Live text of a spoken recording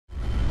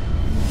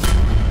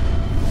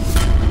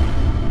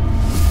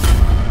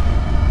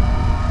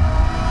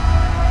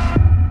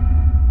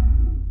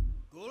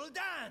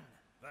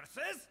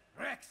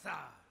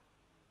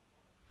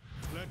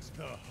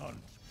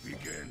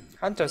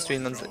Hunter's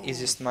really not the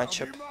easiest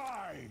matchup,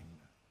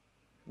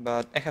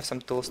 but I have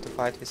some tools to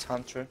fight with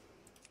Hunter.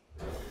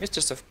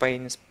 Mistress of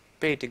Pain is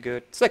pretty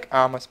good. It's like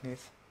Armor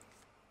Smith.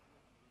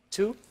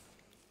 2?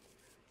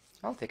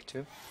 I'll take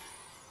 2.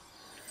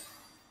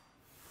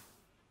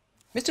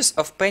 Mistress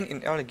of Pain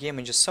in early game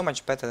is just so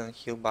much better than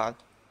Healbot.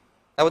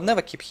 I would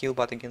never keep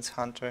Healbot against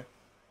Hunter.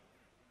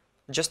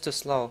 Just too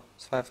slow,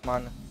 it's 5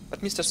 mana.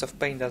 But Mistress of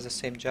Pain does the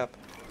same job.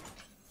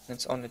 And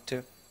it's only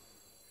 2.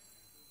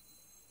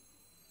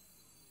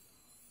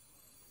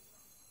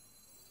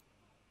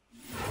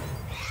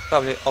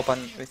 Probably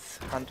open with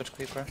Hunter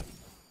Creeper.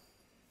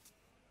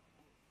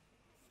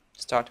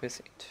 Start with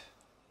it.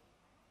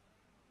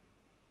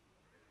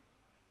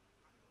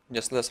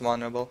 Just less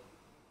vulnerable.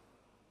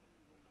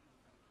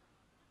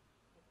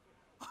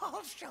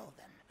 I'll show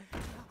them.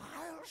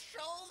 I'll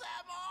show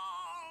them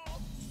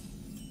all.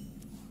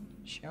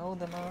 Show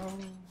them all.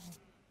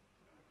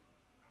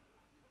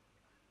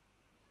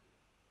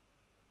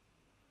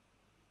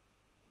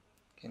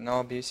 Okay, no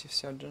abusive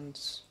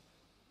surgeons.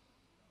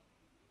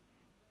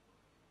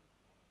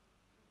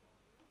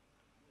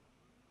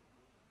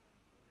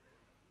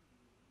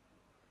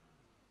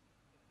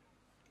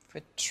 If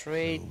I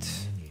trade...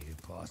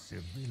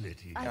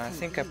 Yeah, I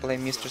think I play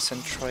Mistress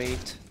and trade.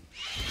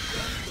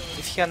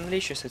 If he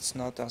unleashes, it's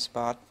not as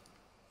bad.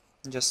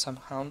 Just some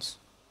hounds.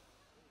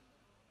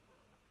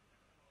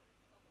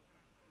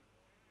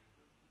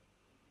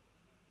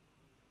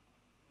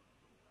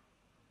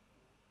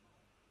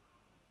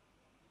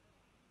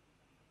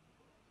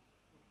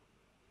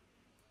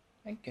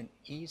 I can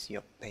ease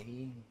your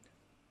pain.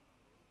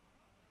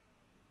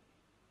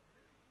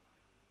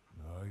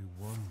 I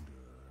wonder.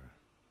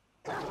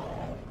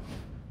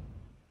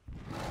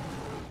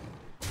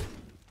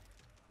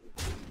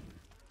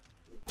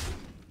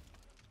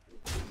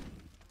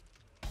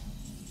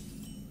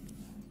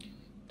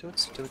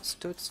 Toots, toots,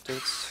 toots,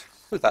 toots.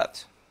 Who's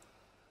that?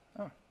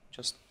 Oh,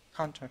 just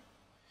Hunter.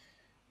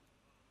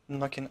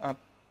 Knocking up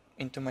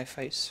into my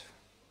face.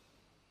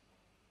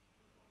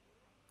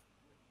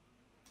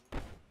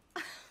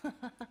 I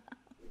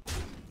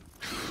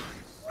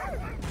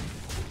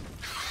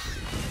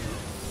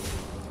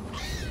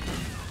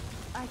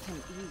can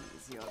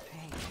ease your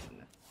pain.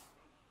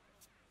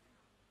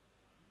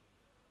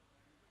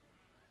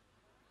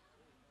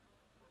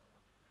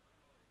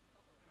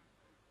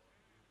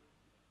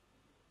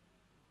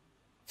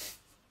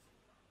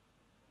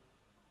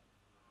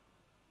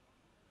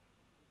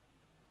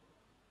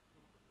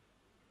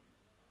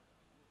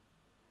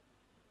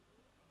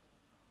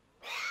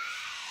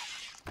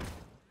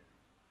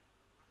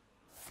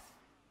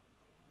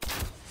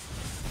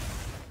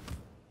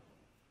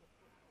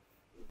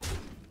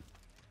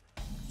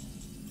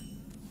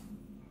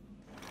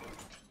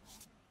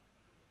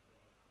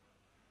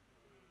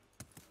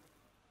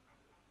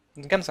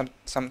 Again,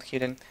 some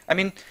hidden. I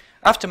mean,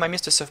 after my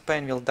Mistress of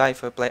Pain will die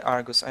if I play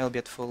Argus, I'll be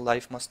at full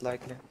life most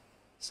likely.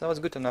 So it's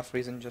good enough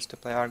reason just to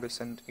play Argus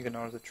and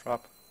ignore the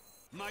trap.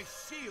 My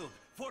shield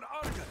for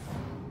Argus.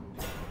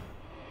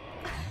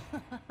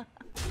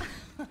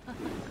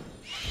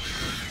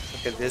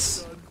 Look at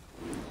this.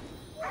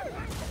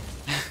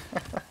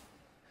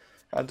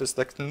 I'm just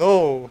like,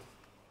 no!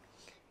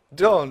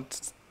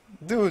 Don't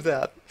do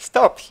that!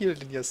 Stop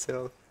healing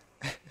yourself!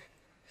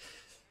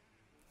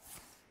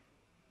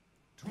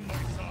 To my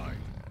side.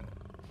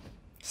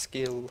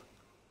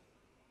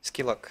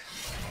 Skillock.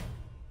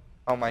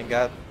 Oh my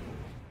god.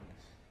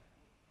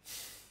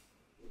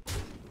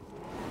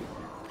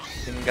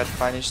 Didn't get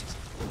punished.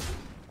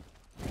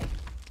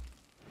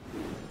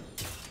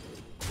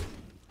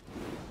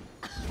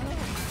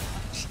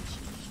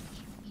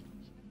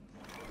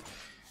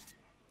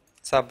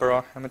 What's up,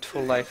 bro? I'm at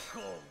full life.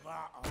 Call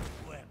that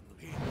a weapon.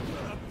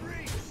 A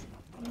breach.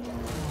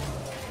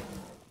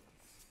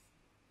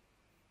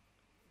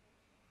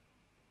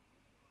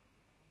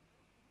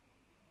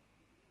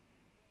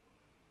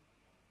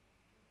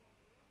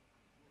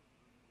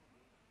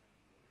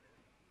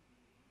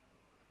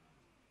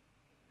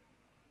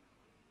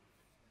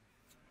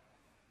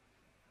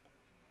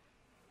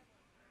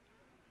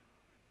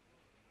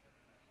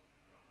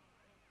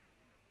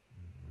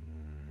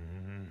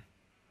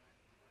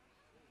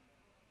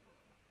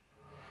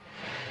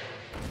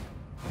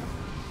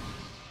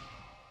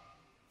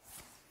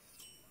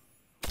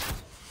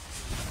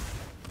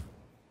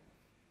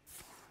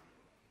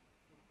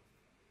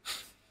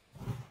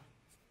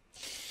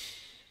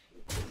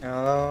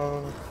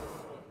 Oh,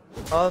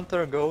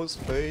 Hunter goes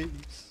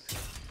face.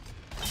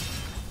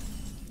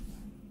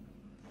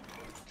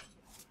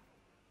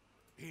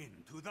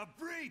 Into the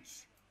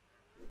breach.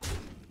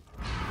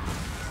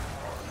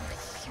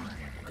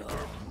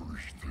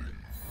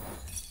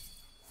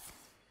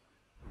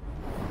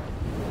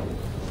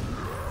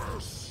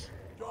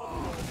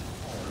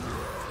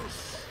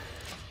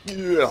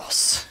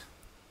 Yes.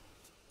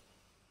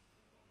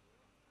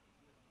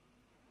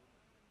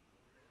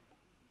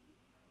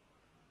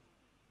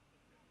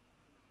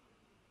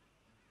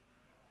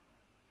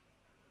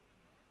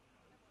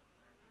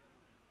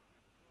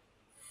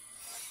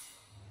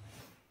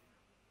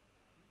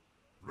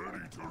 Ready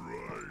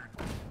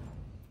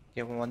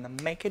You wanna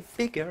make it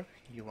bigger?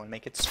 You wanna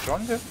make it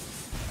stronger?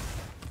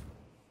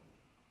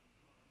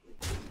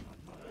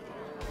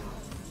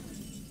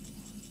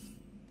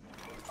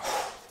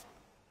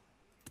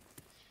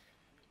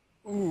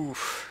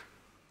 Oof.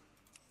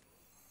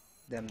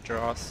 Them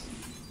draws.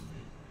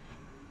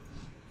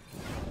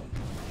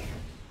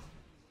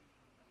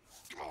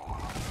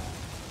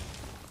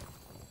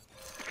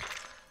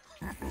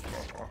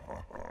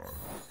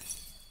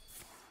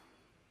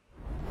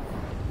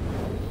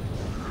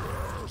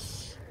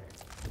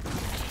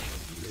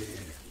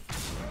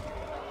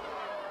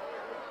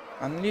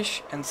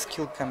 Unleash and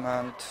skill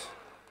command.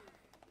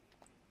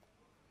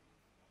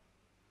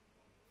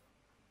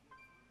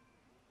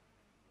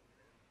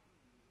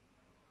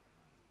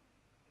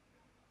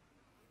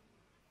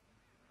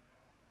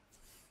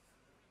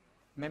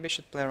 Maybe I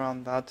should play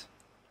around that.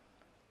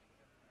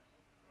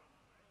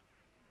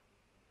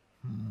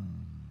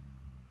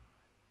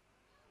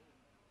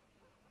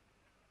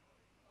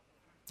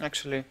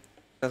 Actually,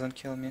 doesn't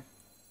kill me.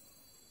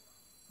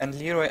 And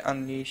Leroy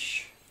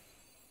Unleash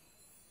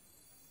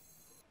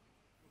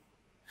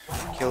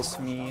kills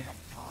me.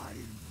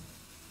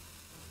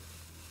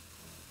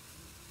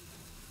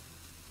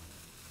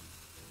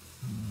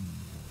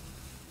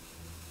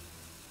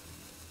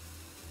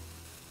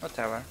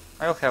 Whatever.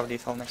 I'll have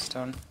lethal next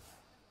turn.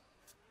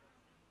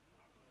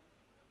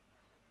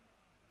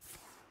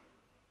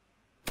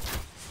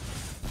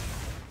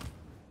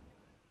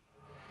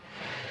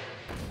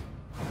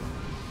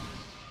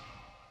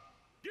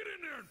 Get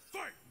in there and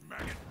fight,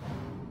 maggot!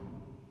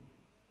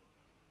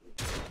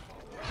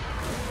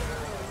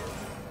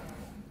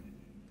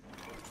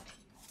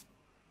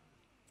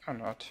 Or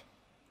not.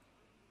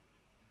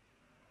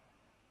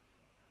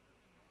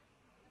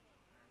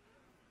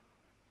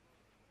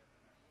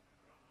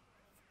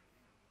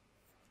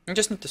 I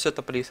just need to set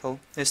up lethal.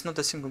 There's not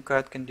a single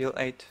card can deal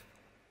 8.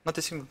 Not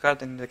a single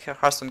card in the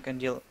Hearthstone can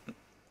deal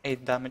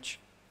 8 damage.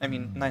 I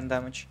mean 9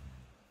 damage.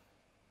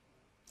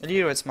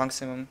 Leroy's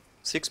maximum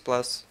 6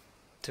 plus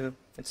 2,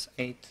 it's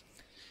 8.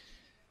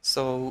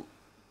 So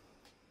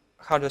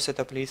how do I set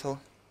up lethal?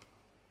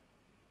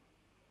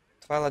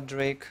 Twilight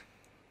Drake,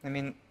 I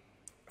mean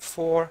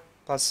 4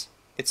 plus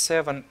it's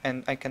 7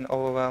 and I can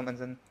overwhelm and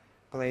then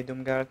play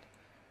Doomguard.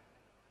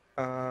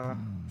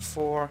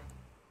 4,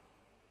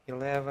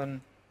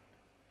 11,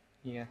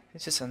 yeah,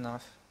 this is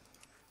enough.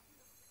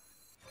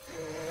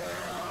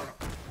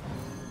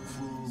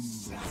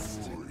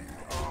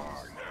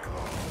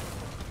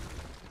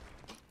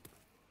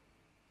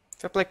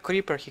 If I play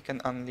Creeper, he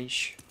can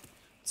unleash.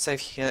 Say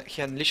if he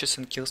unleashes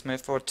and kills my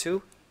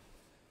 4-2.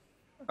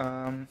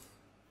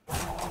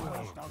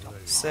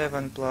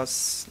 7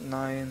 plus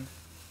 9.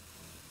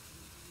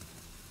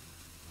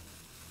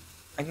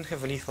 I don't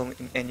have lethal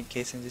in any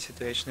case in this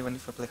situation, even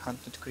if I play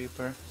Hunted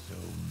Creeper. So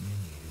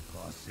many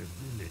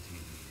possibilities.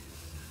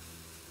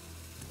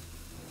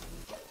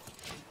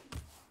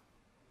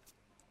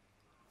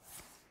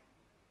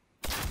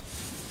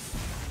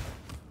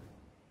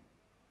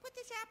 Put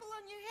this apple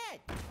on your head.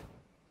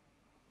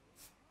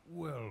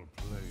 Well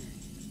played.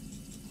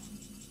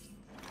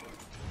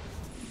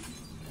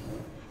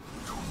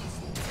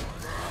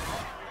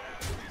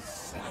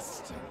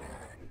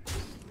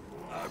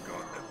 I've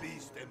got the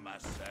beast in my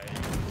sight.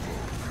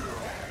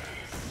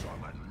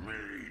 Summon me.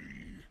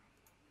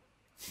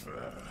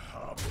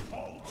 A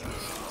bolter.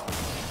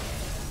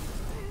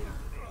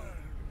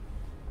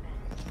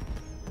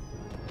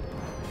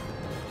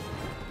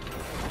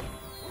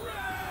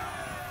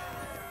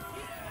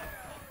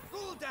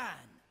 Gul'dan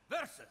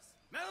versus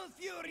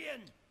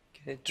Malfurion.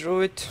 Okay,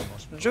 Druid.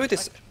 Druid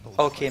is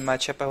okay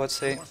matchup, I would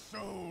say. Your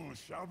soul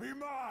shall be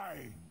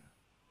mine.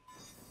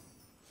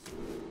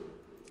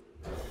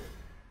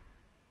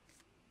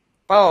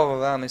 Power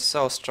Overwhelm is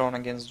so strong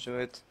against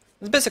Druid.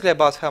 It's basically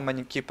about how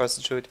many keepers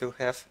Druid will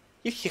have.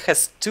 If he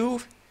has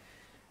 2,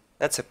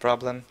 that's a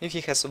problem. If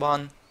he has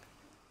 1,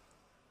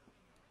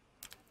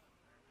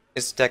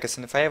 his deck is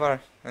in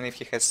favor, and if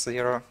he has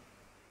 0,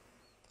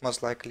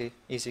 most likely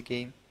easy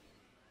game.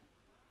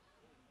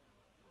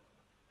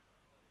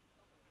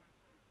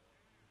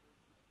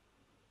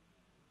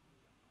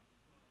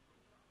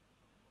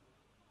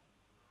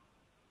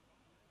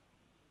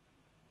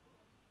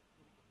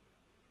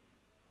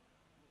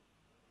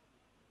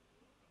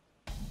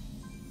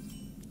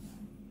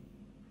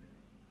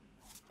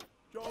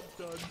 Job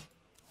done.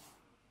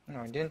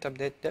 No, I didn't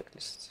update deck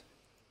lists.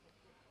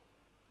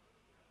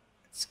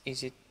 It's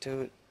easy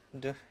to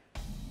do.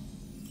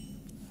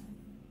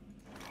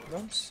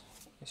 Worms,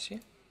 you see?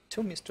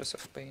 2 Mistress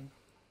of Pain.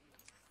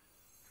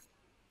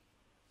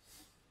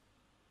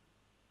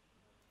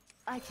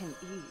 I can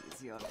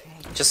ease your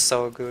pain. Just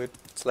so good.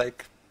 It's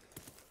like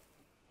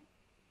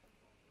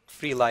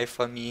free life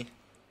for me.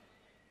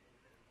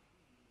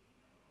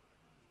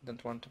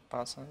 Don't want to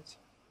pass on it.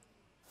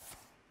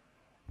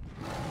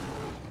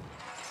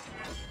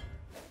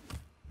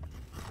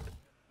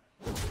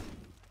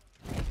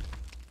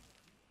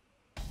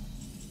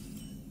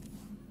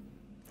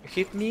 You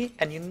hit me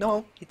and you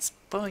know it's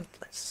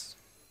pointless.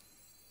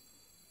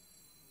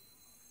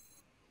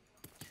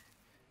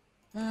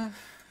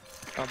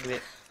 Probably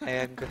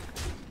egg.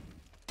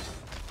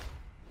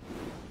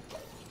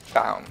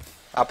 Bam.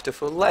 Up to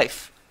full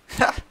life.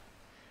 Ha!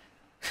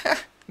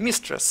 Ha!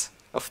 Mistress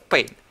of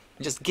pain.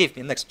 Just give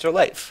me an extra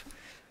life.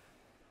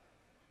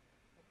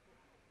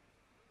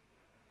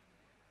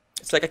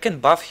 It's like I can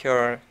buff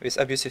her with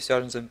abusive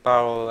surgeons and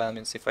power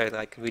elements if I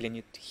like really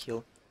need to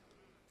heal.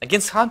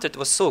 Against Hunter it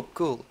was so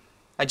cool.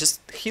 I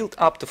just healed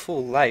up to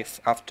full life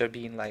after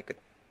being like at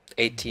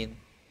 18.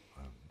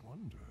 I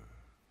wonder.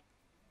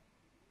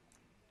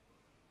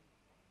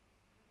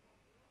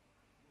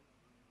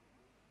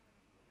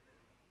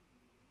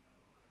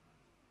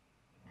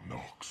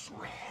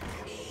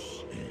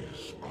 Noxramas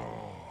is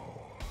ours.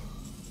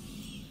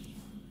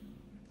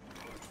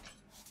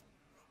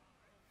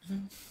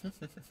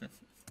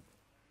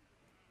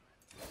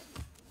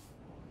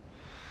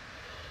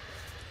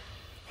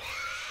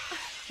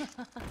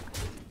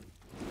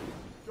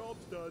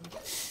 Job's done.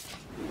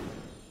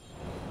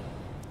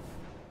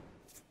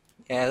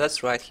 Yeah,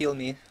 that's right, heal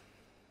me.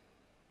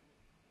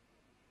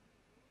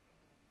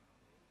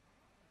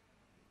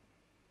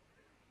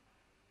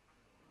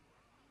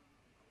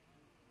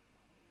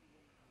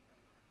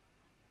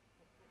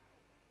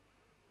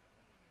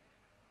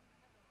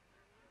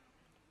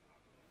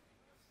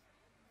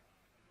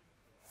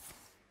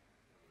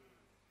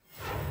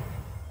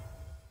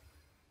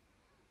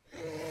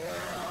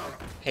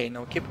 Hey,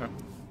 no, keep her.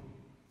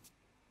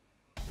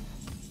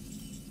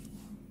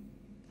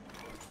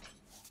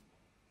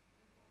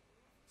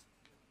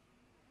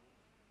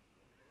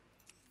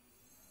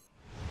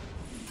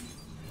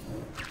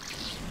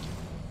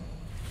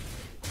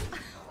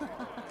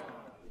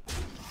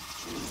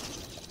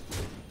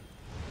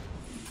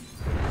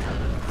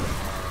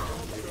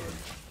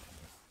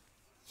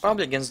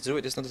 Probably against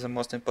Druid is not the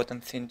most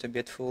important thing to be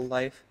at full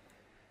life.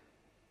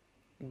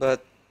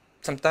 But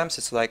sometimes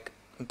it's like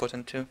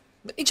important too.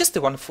 But it's just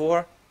a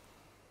 1-4.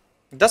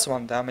 It does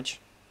 1 damage.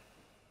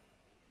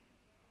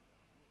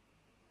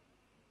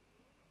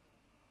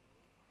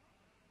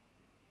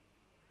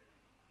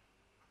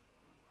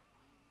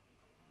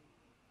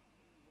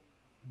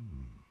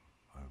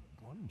 I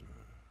wonder.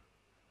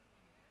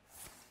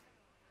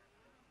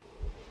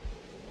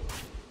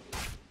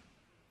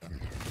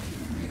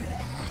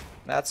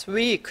 That's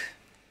weak.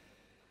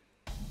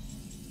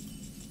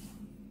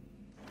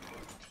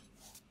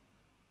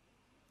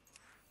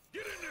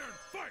 Get in there and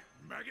fight,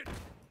 maggot!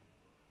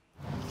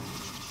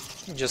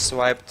 Just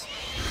swiped.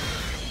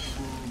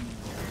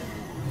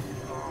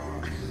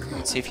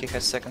 Let's see if he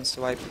has second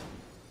swipe.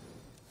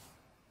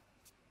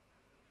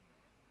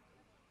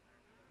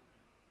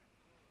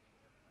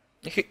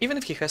 Even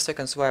if he has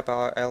second swipe,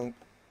 I'll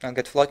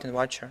get Floating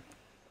Watcher.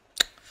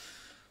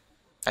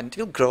 And it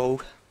will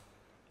grow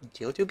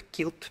until it will be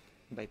killed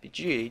by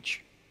PGH,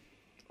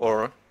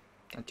 or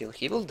until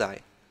he will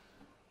die.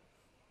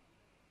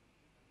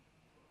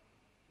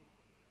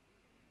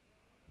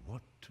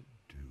 What to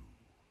do?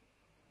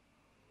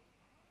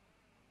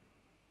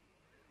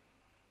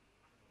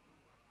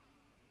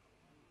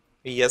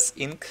 Yes,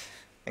 ink.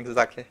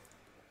 Exactly.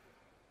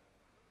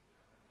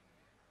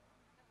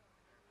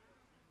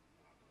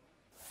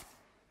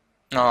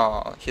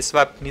 Oh, he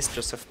swapped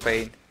Mistress of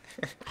Pain.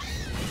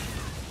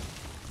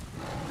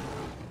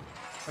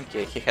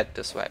 Okay, he had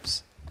 2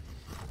 swipes.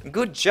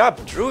 Good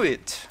job, Druid!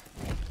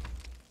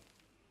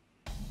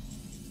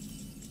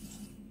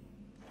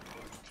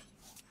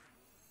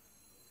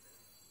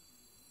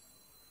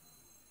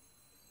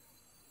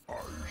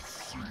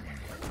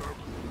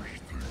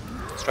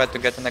 Let's try to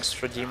get an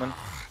extra demon.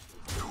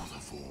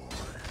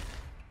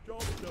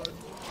 Job's done.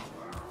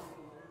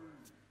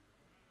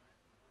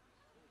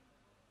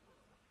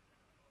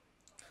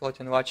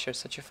 Floating Watcher is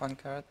such a fun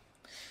card.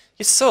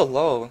 He's so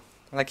low.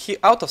 Like, he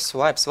out of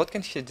swipes, what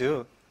can he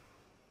do?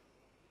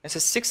 It's a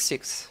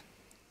 6-6.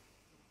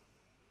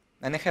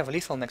 And I have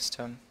lethal next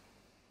turn.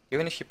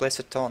 Even if he plays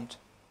a taunt.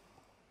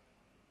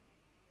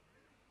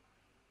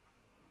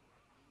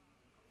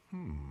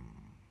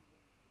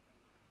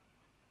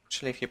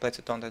 Actually, if he plays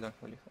a taunt, I don't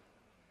have lethal.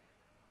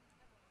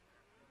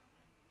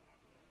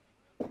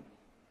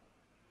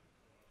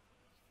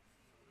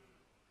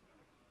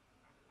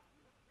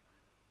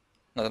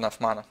 Not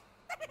enough mana.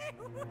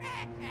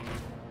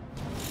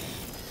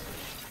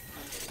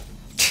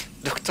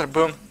 Dr.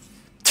 Boom.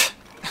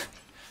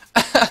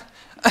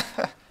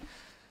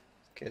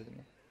 Kill me.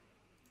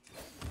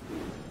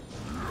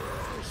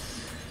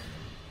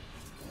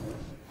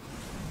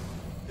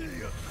 You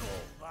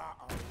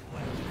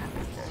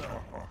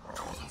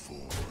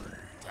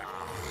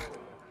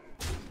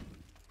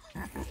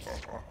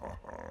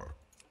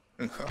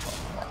call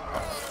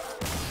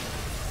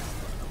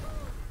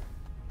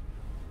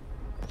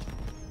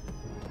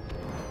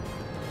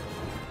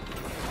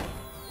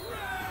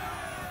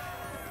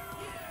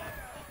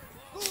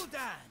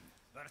that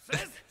a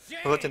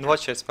Floating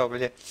Watcher is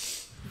probably You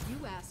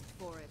asked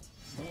for it.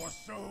 More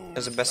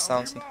souls the best shall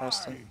sounds be in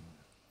Hearthstone. mine.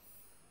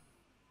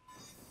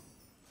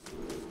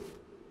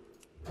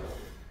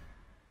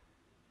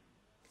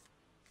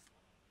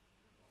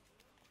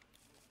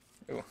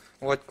 Ooh,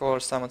 white color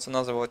summons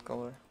another white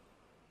color.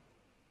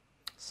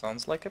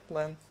 Sounds like a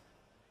plan.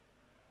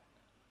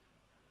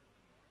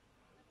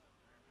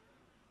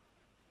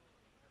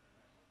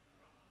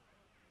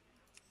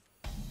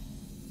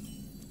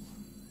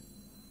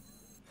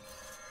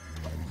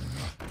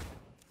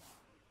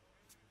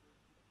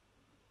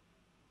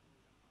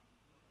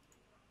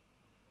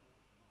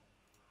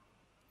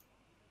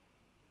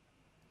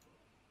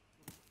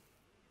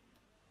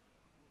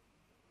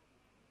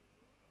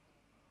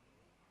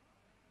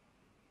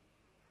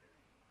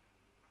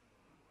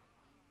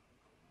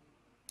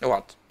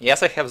 What?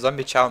 Yes, I have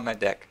Zombie Chow in my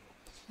deck.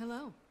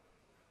 Hello.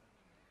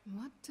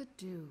 What to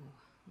do?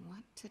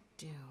 What to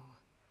do?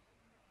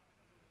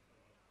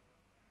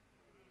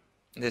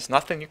 There's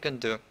nothing you can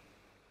do.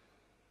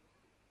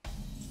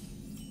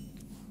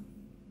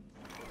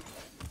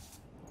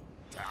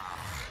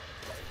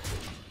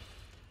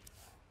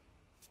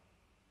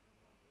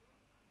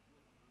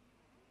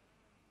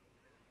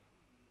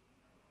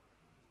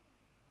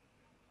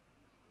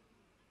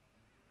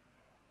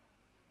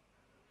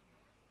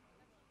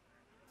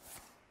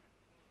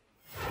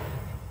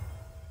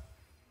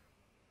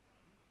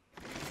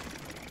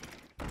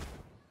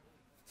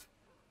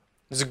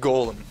 It's a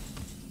golem.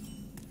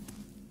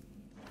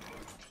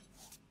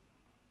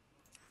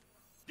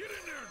 Get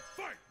in there and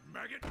fight,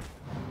 maggot!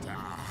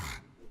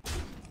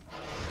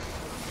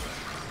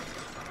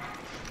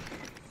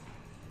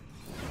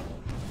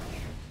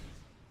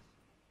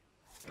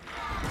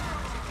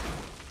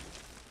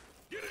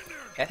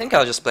 I think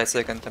I'll just play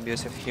second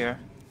abusive here.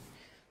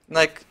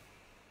 Like,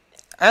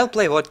 I'll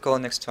play what call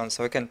next turn,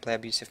 so I can play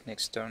abusive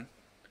next turn.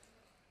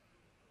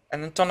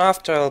 And the turn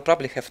after, I'll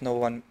probably have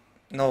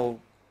no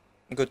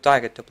good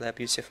target to play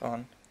abusive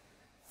on.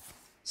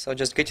 So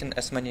just getting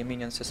as many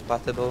minions as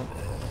possible.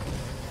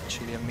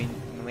 Actually, a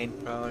main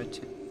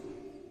priority.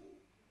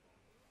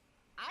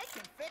 I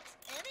can fix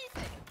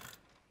anything.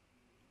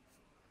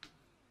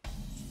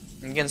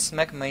 You can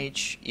smack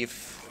mage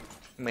if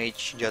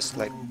mage just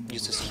like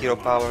uses hero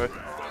power.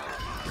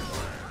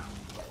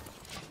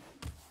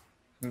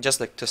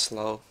 Just like too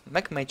slow.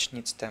 Mage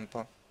needs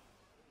tempo.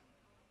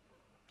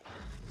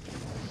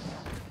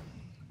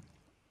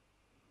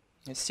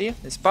 You see,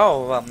 this power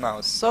overwhelm now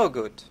is so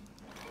good.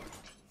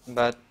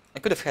 But I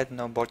could have had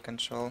no board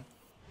control.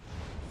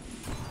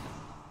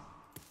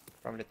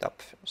 Probably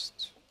top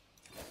first.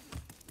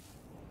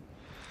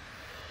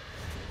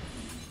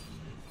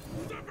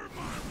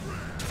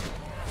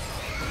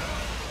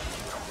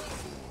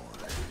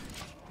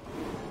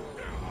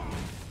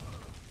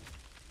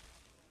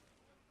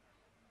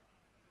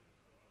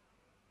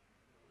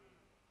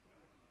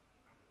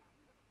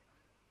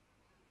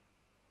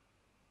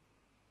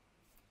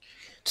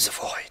 To the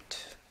void.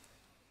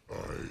 I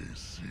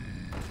see.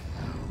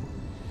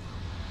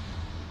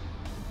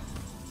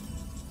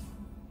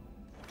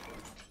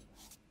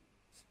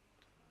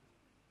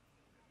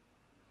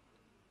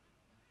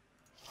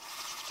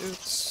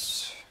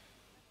 Dudes.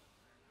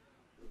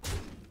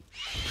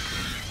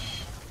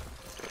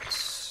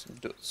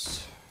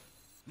 Dudes.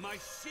 My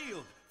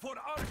shield for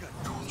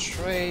Argon.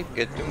 Trade,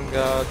 get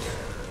Doomguard.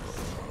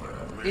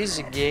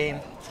 Easy game.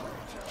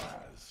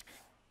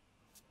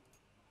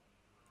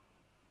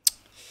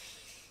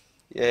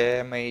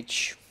 Yeah,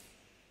 mage.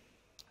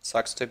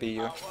 Sucks to be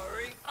you.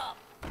 Powering up.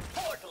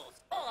 Portals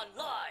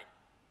online.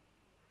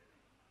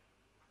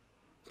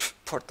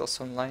 Portals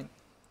online.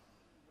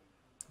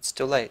 It's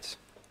too late.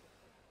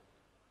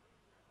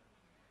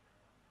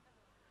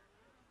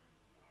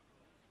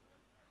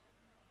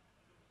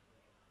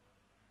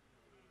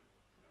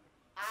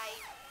 I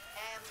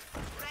am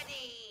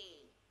ready.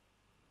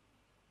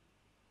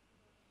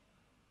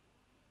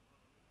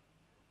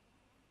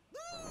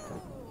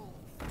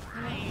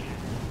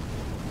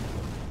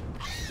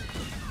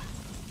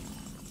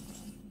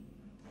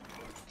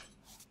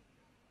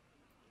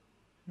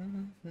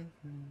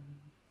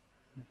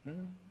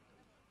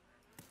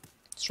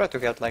 Let's try to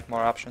get like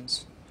more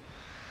options.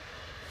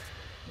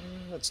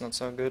 That's not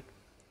so good.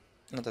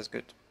 Not as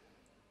good.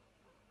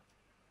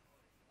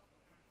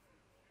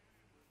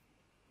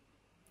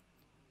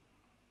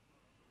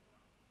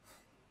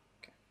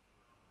 Okay.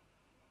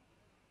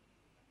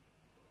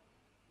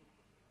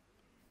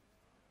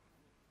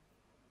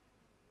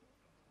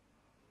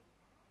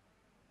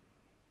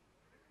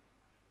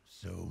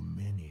 So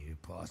many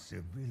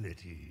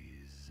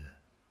possibilities.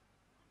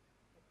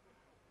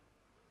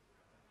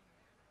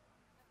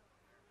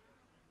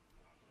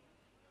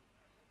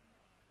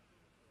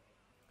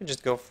 We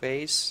just go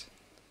face.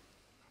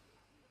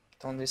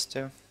 Get on these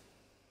two.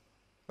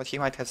 But he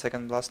might have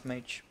second blast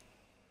mage.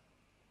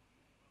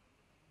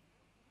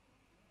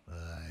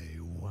 I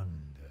wonder.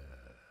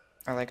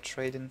 I like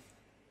trading.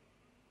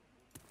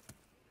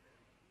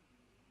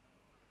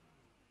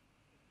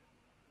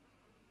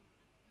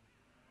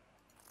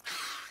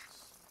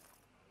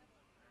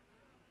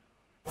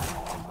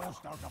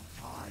 Almost out of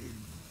time.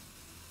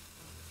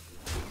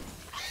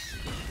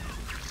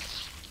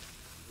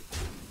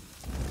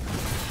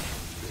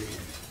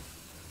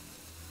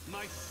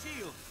 My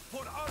shield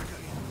for Argon.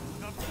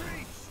 The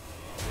breach.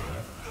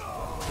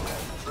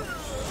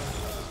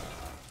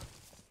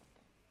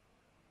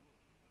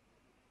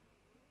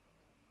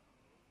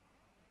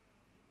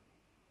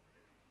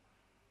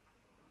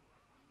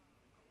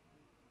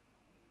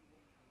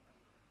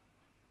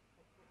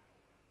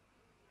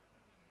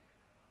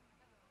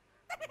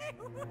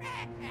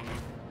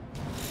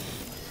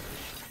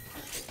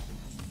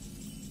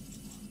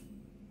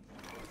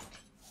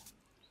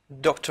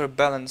 Doctor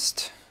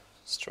Balanced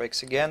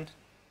strikes again.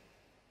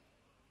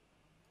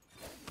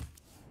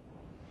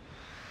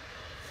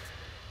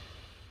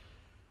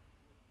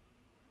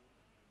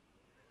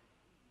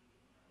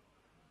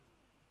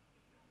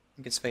 I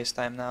think it's face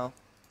time now.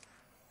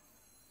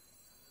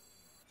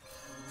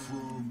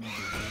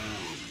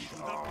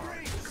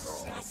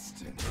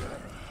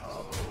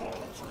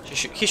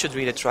 He should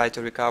really try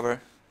to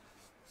recover.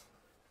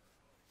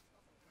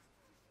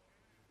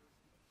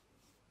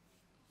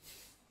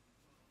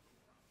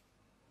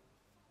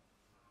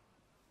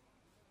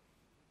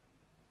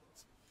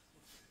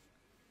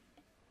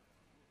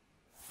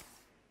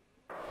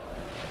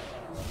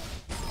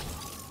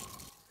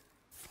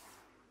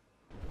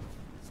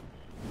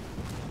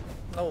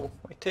 No,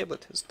 my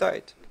tablet has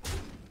died.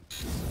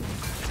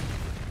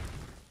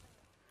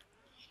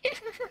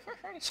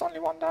 It's only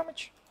 1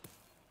 damage.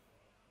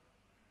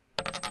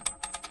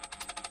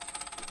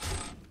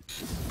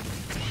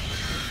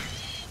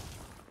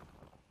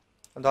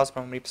 That's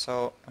from Rip,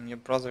 so I'm your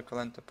brother,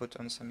 Kolento, put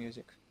on some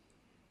music.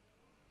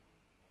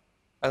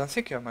 I don't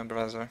think you're my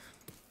brother.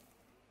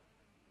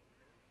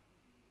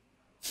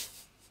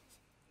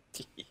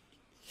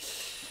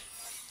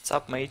 What's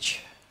up,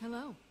 mage?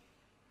 Hello.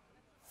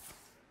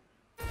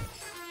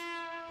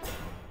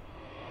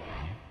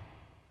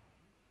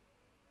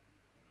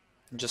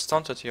 Just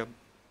taunted you.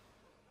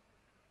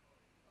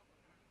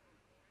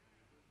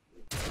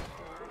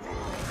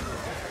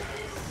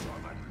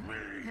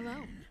 Hello.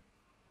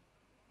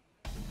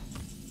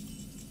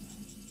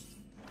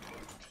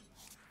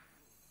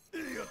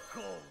 You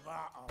call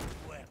that a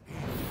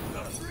weapon?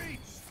 The breach!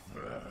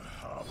 You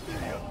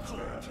call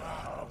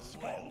that a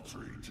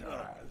paltry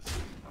task?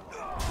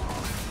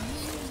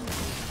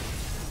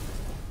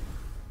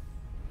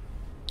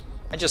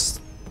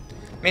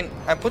 I mean,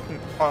 I put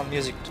on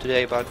music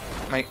today, but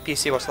my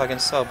PC was lagging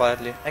so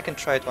badly. I can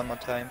try it one more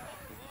time.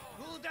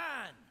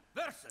 Gul'dan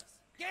versus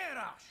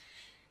Garrosh!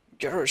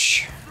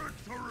 Gersh.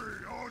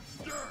 Victory or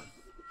death!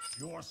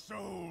 Your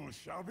soul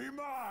shall be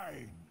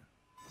mine!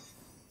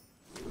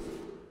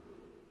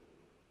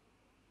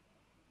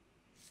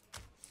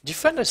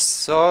 Defender's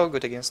so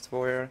good against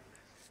warrior.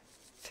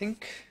 I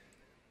think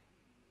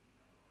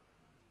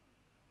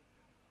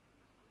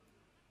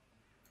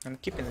I'm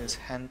keeping his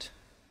hand.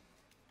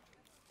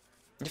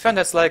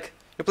 Defender's like,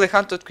 you play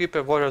Hunted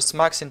Creeper, warrior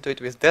smacks into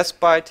it with Death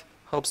Bite,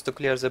 hopes to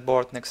clear the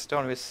board next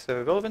turn with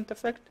Whirlwind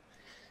effect.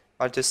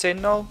 But you say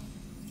no,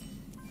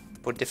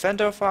 put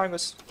Defender of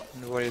Argus,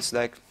 and warrior is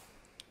like,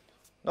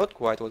 not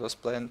quite what was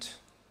planned,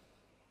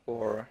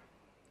 or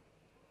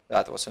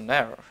that was an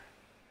error.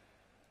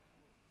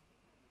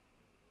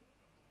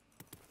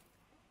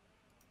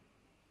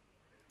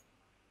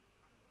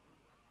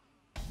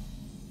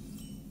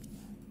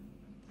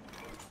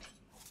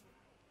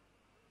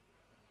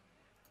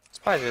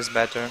 Spider is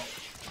better.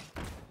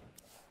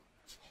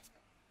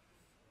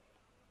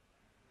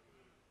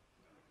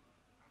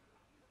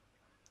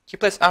 He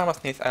plays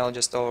Armorsmith, I'll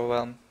just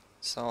overwhelm.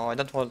 So I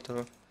don't want to...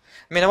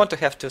 I mean, I want to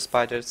have 2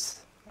 spiders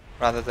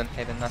rather than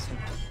having nothing.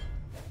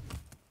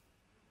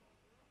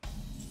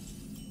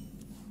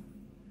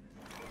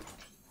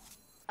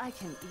 I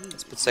can eat.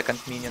 Let's put second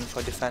minion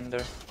for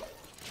Defender.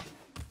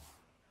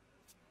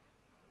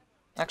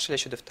 Actually, I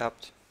should have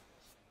tapped.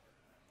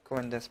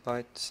 Coin Death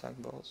Bite, Sack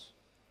Balls.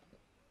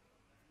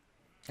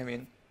 I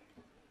mean,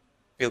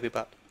 will be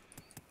bad.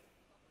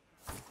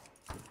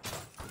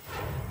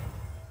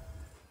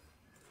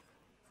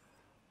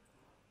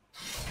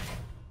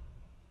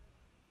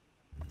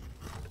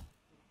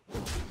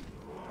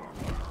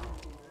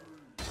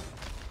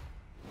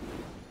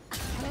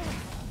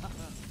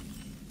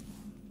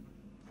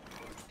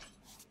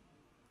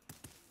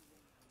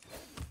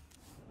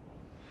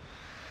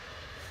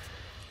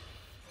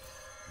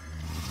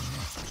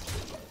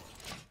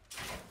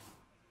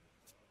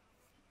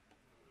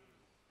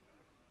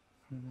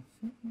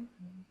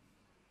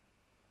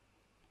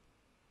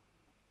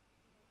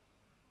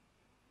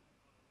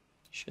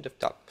 Should have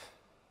tapped.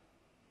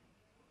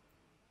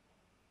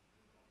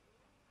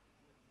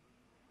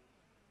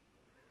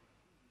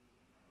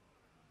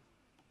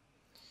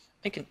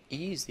 Make an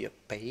easier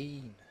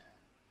pain.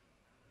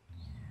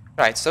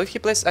 Right, so if he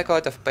plays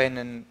Acolyte of Pain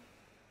and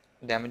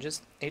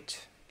damages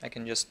it, I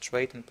can just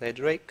trade and play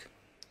Drake.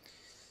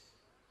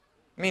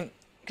 I mean,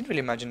 I can really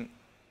imagine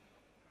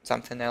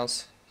something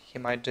else he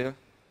might do.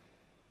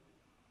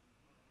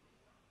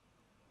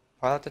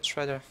 Piloted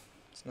Shredder,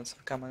 it's not so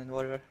common in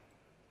Warrior.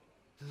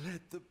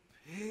 Let the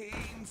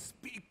pain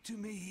speak to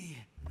me.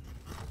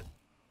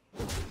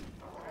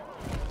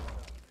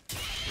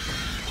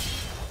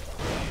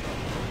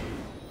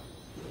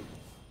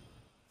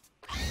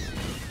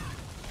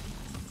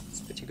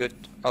 It's pretty good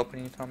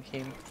opening from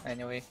him,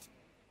 anyway.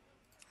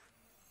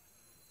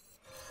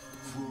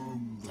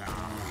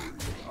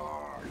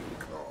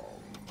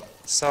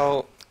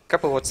 So,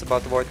 couple words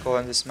about Void Call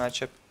in this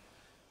matchup.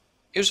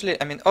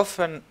 Usually, I mean,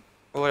 often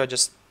Warrior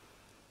just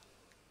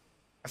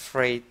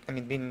afraid,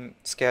 being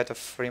scared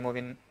of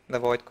removing the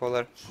void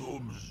color.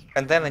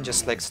 And then it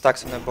just like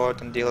stacks on the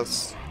board and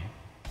deals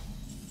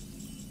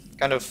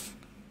kind of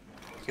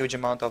huge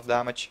amount of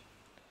damage.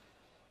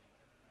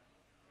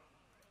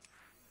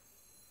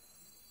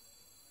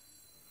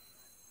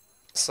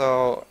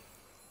 So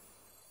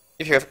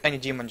if you have any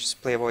demon,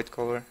 just play void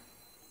color.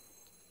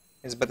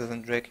 It's better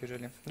than Drake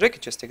usually. Drake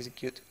you just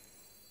execute.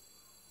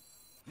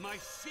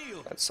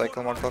 Let's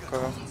cycle Mortal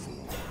Coil.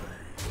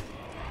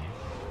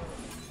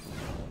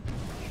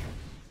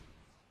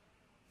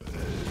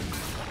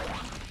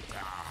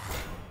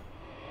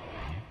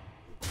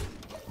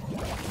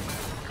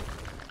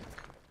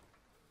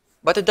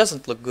 But it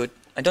doesn't look good.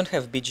 I don't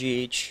have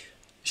BGH.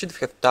 I should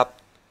have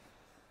tapped.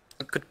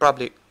 I could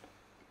probably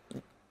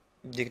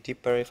dig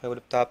deeper if I would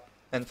have tapped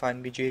and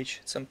find BGH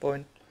at some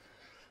point.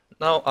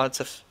 Now odds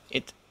of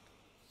it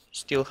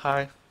still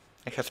high.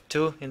 I have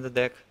 2 in the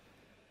deck.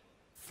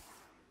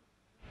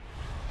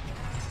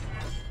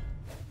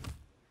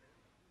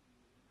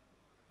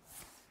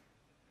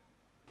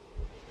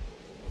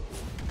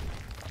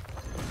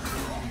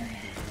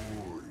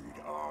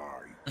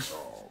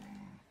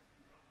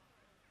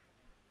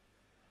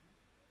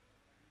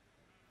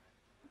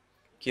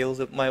 Kill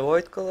my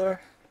void color?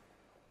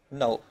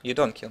 No, you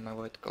don't kill my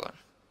void color.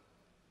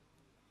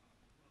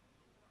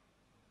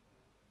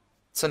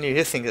 It's only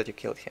you think that you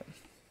killed him.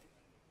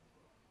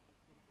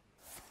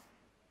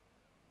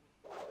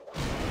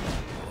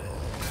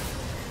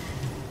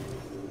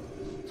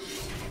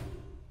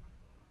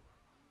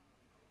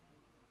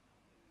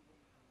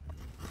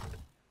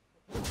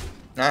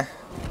 Nah.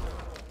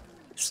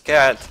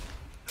 Scared.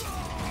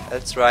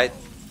 That's right.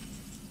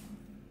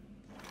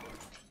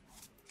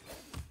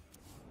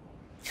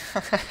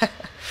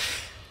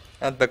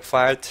 That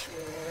backfired.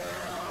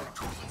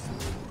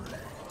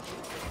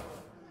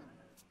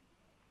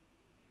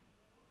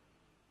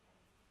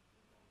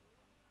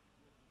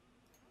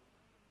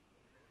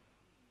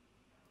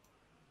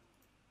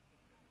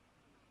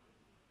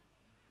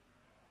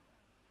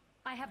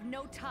 I have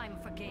no time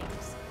for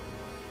games.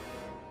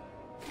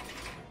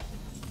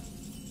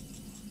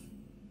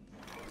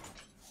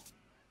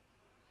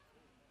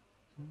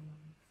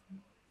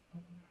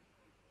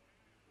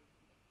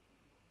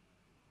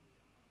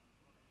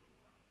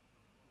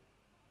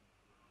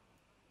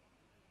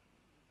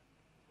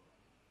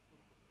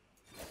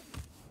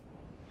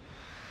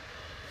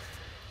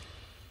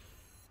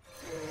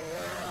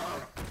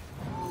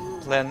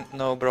 Plan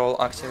no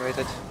brawl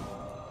activated.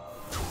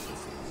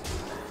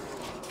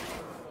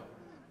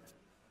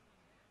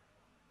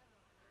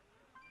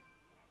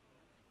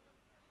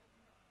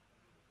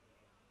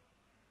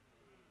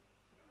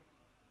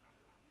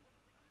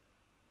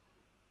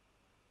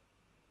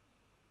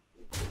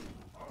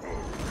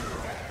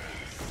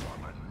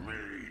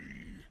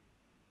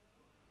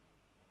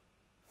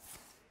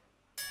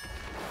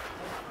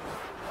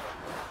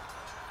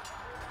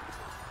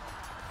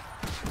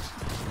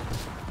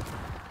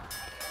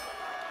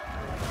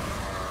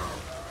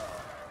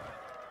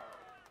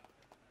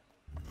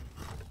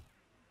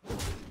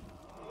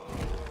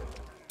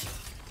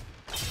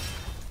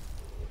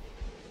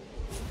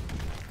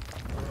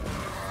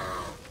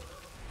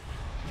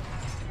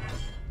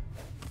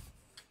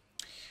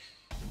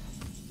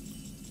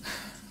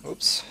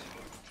 Oops.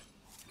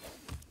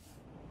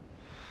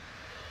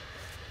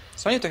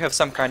 So I need to have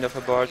some kind of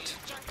a board.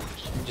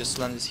 Just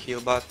land this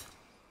heal bot.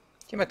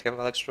 He might have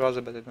Alex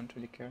Rosa, but I don't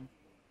really care.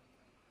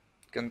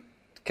 Can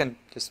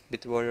just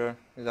beat warrior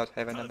without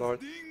having a board.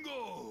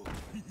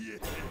 Yes.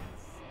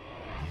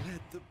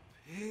 Let the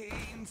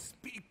pain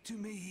speak to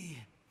me.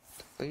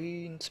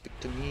 Pain, speak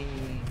to me.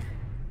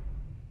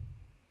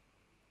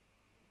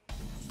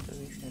 What do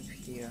we have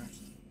here?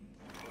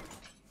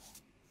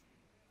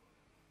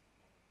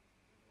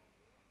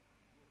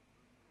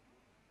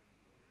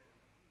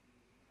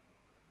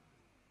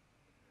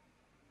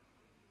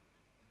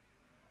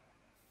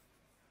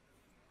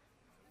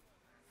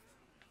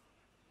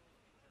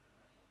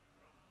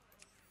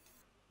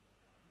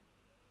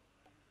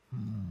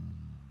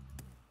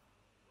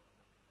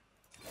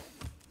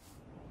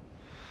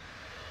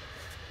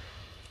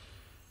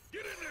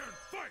 Get in there and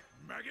fight,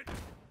 maggot!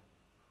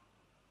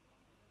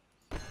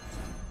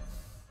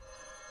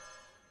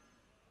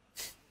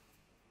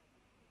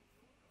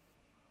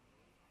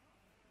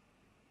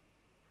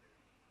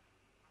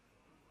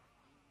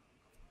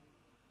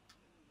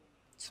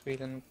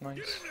 Sweden, nice.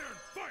 Get in there and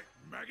fight,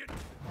 maggot!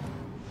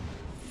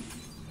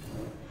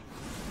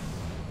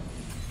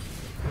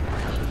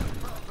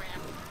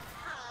 Program.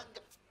 Hug.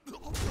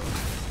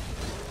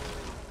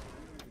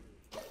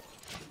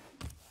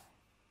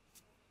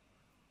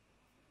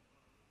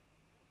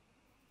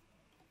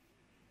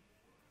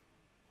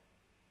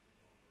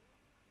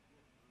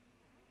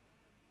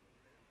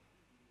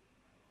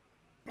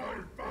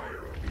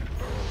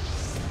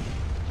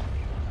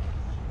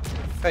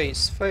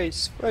 Face,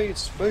 face,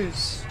 face,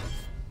 face.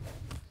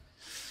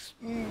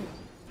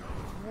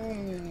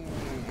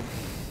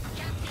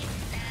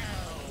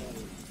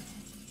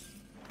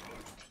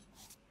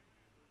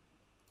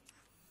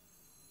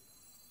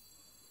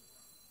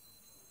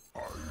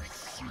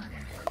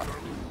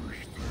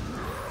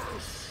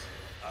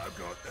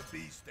 got the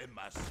beast in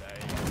my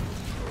sail.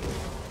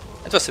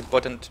 It was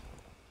important.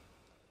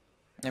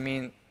 I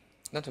mean,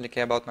 don't really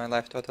care about my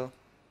life total.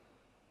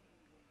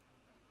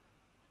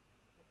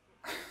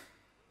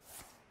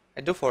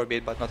 I do for a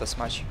bit, but not as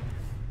much.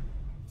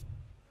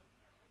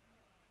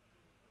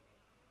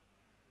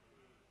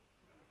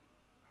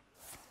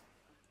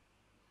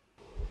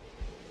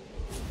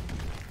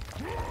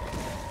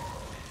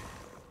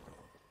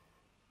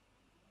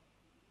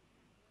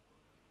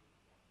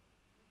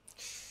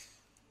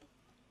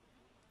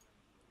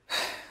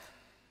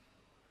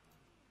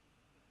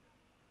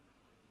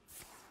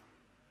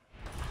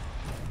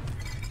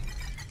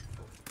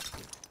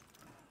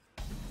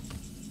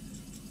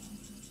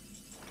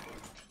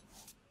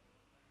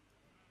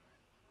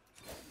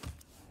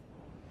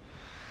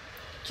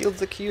 Kill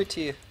the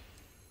cutie.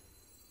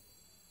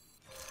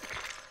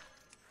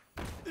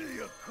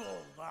 You call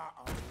that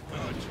a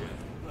legend?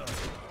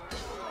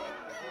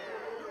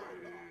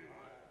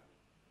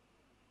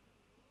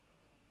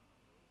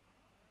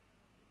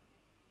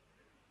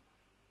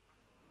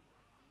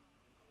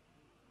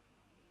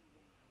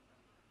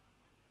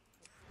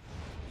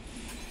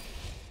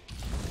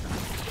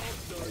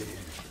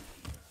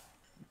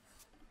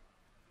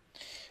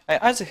 I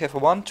either have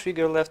one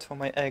trigger left for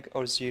my egg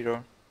or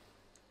zero.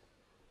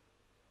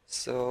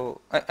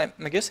 So I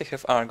guess I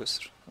have Argus.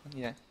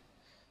 Yeah.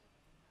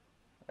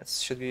 That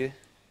should be.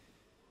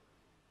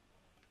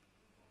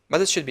 But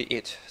that should be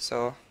it.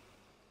 So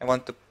I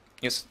want to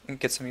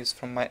get some use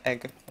from my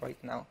egg right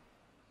now.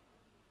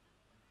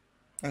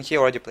 And he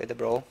already played the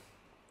brawl.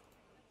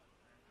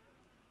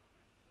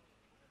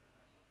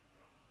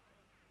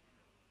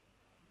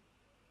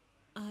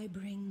 I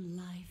bring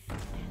life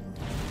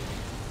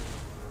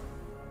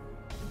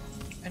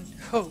And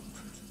hope.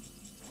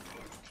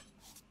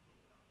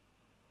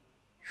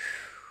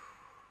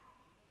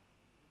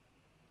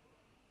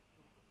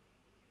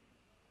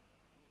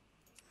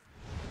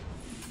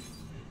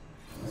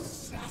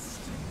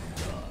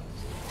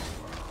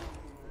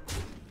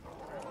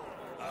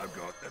 I've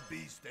got the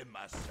beast in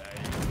my sail.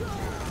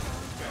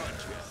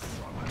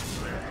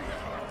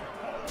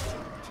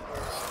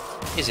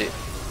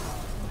 Easy.